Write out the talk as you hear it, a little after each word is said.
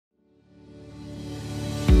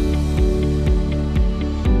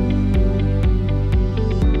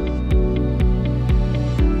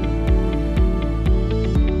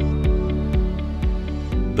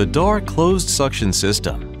The DAR Closed Suction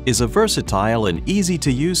System is a versatile and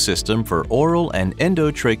easy-to-use system for oral and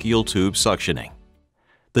endotracheal tube suctioning.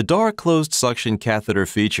 The DAR Closed Suction Catheter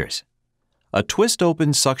features a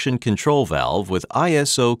twist-open suction control valve with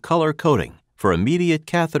ISO color coding for immediate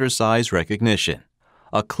catheter size recognition,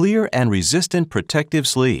 a clear and resistant protective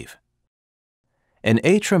sleeve, an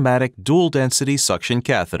atraumatic dual-density suction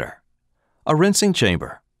catheter, a rinsing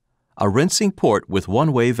chamber, a rinsing port with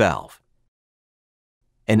one-way valve,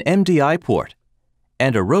 an MDI port,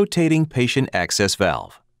 and a rotating patient access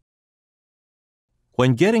valve.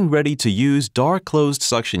 When getting ready to use DAR closed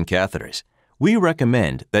suction catheters, we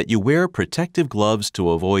recommend that you wear protective gloves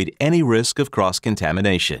to avoid any risk of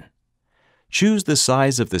cross-contamination. Choose the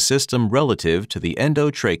size of the system relative to the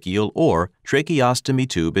endotracheal or tracheostomy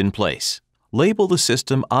tube in place. Label the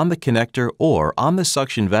system on the connector or on the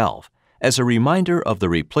suction valve as a reminder of the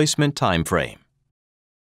replacement time frame.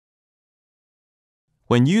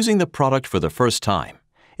 When using the product for the first time,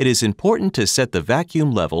 it is important to set the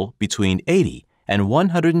vacuum level between 80 and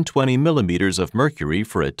 120 millimeters of mercury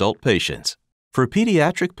for adult patients. For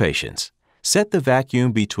pediatric patients, set the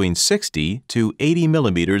vacuum between 60 to 80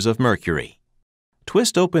 millimeters of mercury.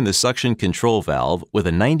 Twist open the suction control valve with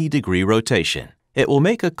a 90-degree rotation. It will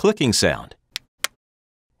make a clicking sound,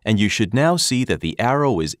 and you should now see that the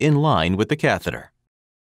arrow is in line with the catheter.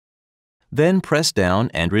 Then press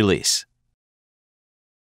down and release.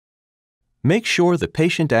 Make sure the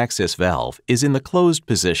patient access valve is in the closed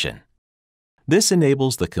position. This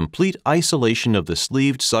enables the complete isolation of the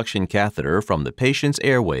sleeved suction catheter from the patient's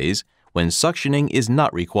airways when suctioning is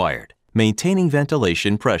not required, maintaining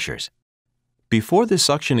ventilation pressures. Before the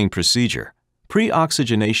suctioning procedure,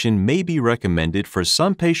 pre-oxygenation may be recommended for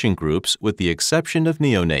some patient groups with the exception of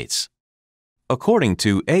neonates. According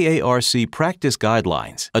to AARC practice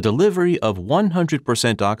guidelines, a delivery of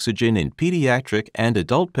 100% oxygen in pediatric and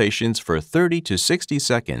adult patients for 30 to 60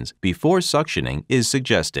 seconds before suctioning is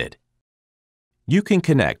suggested. You can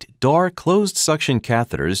connect DAR closed suction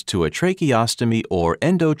catheters to a tracheostomy or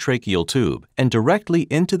endotracheal tube and directly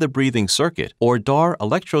into the breathing circuit or DAR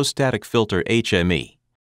electrostatic filter HME.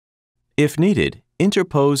 If needed,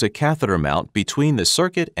 interpose a catheter mount between the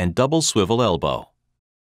circuit and double swivel elbow.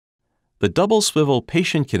 The double swivel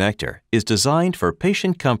patient connector is designed for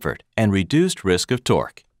patient comfort and reduced risk of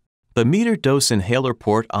torque. The meter-dose inhaler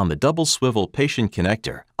port on the double swivel patient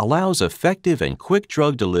connector allows effective and quick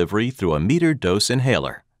drug delivery through a meter-dose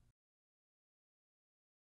inhaler.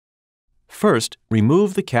 First,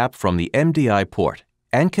 remove the cap from the MDI port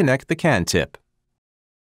and connect the can tip.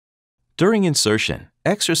 During insertion,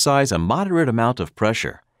 exercise a moderate amount of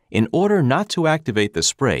pressure in order not to activate the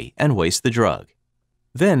spray and waste the drug.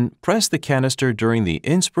 Then, press the canister during the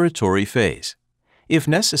inspiratory phase. If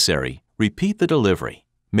necessary, repeat the delivery,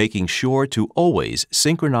 making sure to always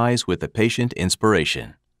synchronize with the patient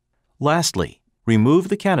inspiration. Lastly, remove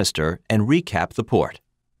the canister and recap the port.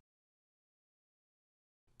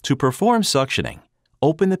 To perform suctioning,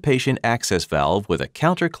 open the patient access valve with a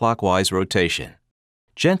counterclockwise rotation.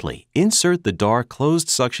 Gently insert the DAR closed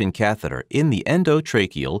suction catheter in the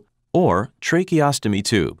endotracheal or tracheostomy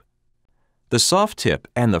tube. The soft tip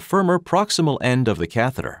and the firmer proximal end of the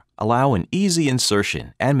catheter allow an easy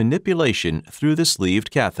insertion and manipulation through the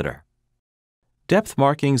sleeved catheter. Depth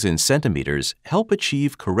markings in centimeters help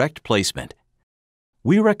achieve correct placement.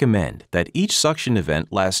 We recommend that each suction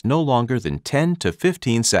event lasts no longer than 10 to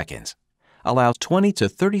 15 seconds. Allow 20 to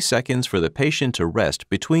 30 seconds for the patient to rest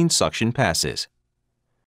between suction passes.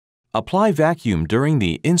 Apply vacuum during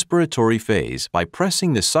the inspiratory phase by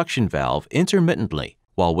pressing the suction valve intermittently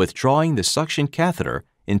while withdrawing the suction catheter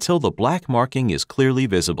until the black marking is clearly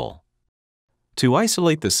visible. To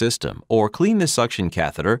isolate the system or clean the suction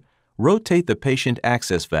catheter, rotate the patient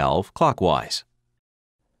access valve clockwise.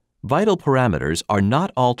 Vital parameters are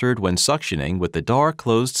not altered when suctioning with the DAR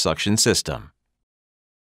closed suction system.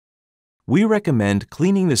 We recommend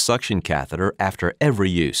cleaning the suction catheter after every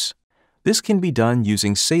use. This can be done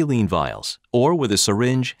using saline vials or with a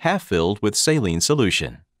syringe half filled with saline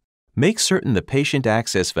solution. Make certain the patient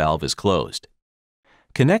access valve is closed.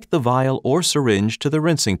 Connect the vial or syringe to the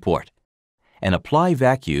rinsing port and apply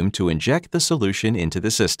vacuum to inject the solution into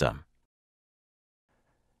the system.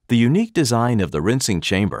 The unique design of the rinsing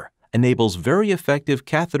chamber enables very effective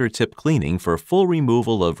catheter tip cleaning for full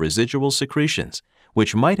removal of residual secretions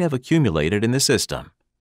which might have accumulated in the system.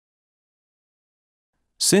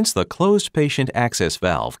 Since the closed patient access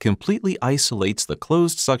valve completely isolates the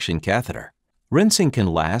closed suction catheter, rinsing can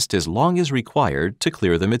last as long as required to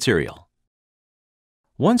clear the material.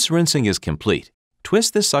 Once rinsing is complete,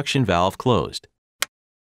 twist the suction valve closed.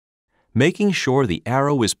 making sure the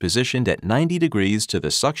arrow is positioned at 90 degrees to the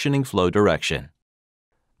suctioning flow direction.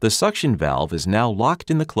 The suction valve is now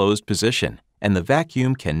locked in the closed position, and the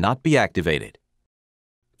vacuum cannot be activated.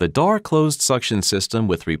 The DAR Closed Suction System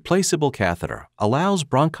with replaceable catheter allows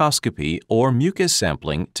bronchoscopy or mucus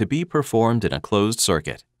sampling to be performed in a closed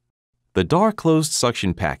circuit. The DAR Closed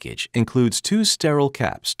Suction package includes 2 sterile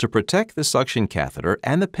caps to protect the suction catheter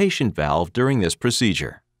and the patient valve during this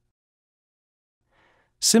procedure.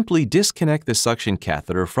 Simply disconnect the suction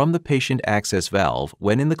catheter from the patient access valve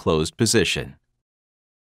when in the closed position.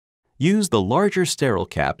 Use the larger sterile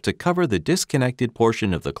cap to cover the disconnected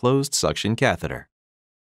portion of the closed suction catheter.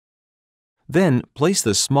 Then, place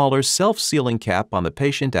the smaller self-sealing cap on the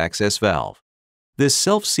patient access valve. This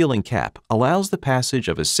self-sealing cap allows the passage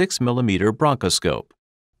of a 6 mm bronchoscope.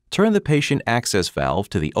 Turn the patient access valve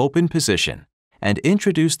to the open position and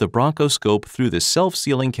introduce the bronchoscope through the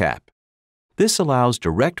self-sealing cap. This allows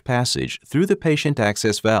direct passage through the patient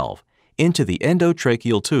access valve into the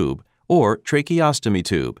endotracheal tube or tracheostomy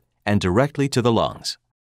tube and directly to the lungs.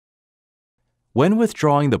 When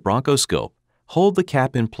withdrawing the bronchoscope, hold the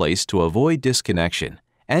cap in place to avoid disconnection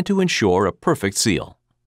and to ensure a perfect seal.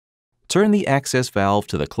 Turn the access valve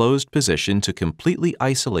to the closed position to completely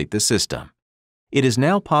isolate the system. It is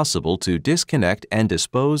now possible to disconnect and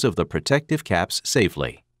dispose of the protective caps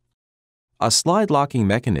safely. A slide locking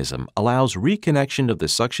mechanism allows reconnection of the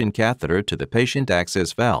suction catheter to the patient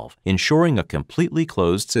access valve, ensuring a completely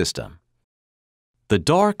closed system. The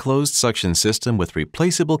DAR Closed Suction System with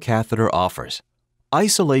replaceable catheter offers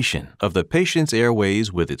isolation of the patient's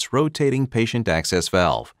airways with its rotating patient access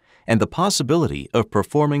valve, and the possibility of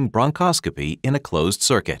performing bronchoscopy in a closed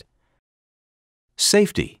circuit.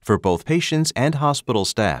 Safety for both patients and hospital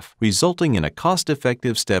staff, resulting in a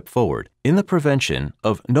cost-effective step forward in the prevention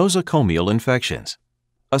of nosocomial infections.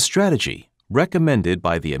 A strategy recommended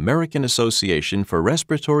by the American Association for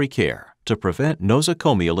Respiratory Care to prevent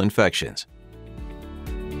nosocomial infections.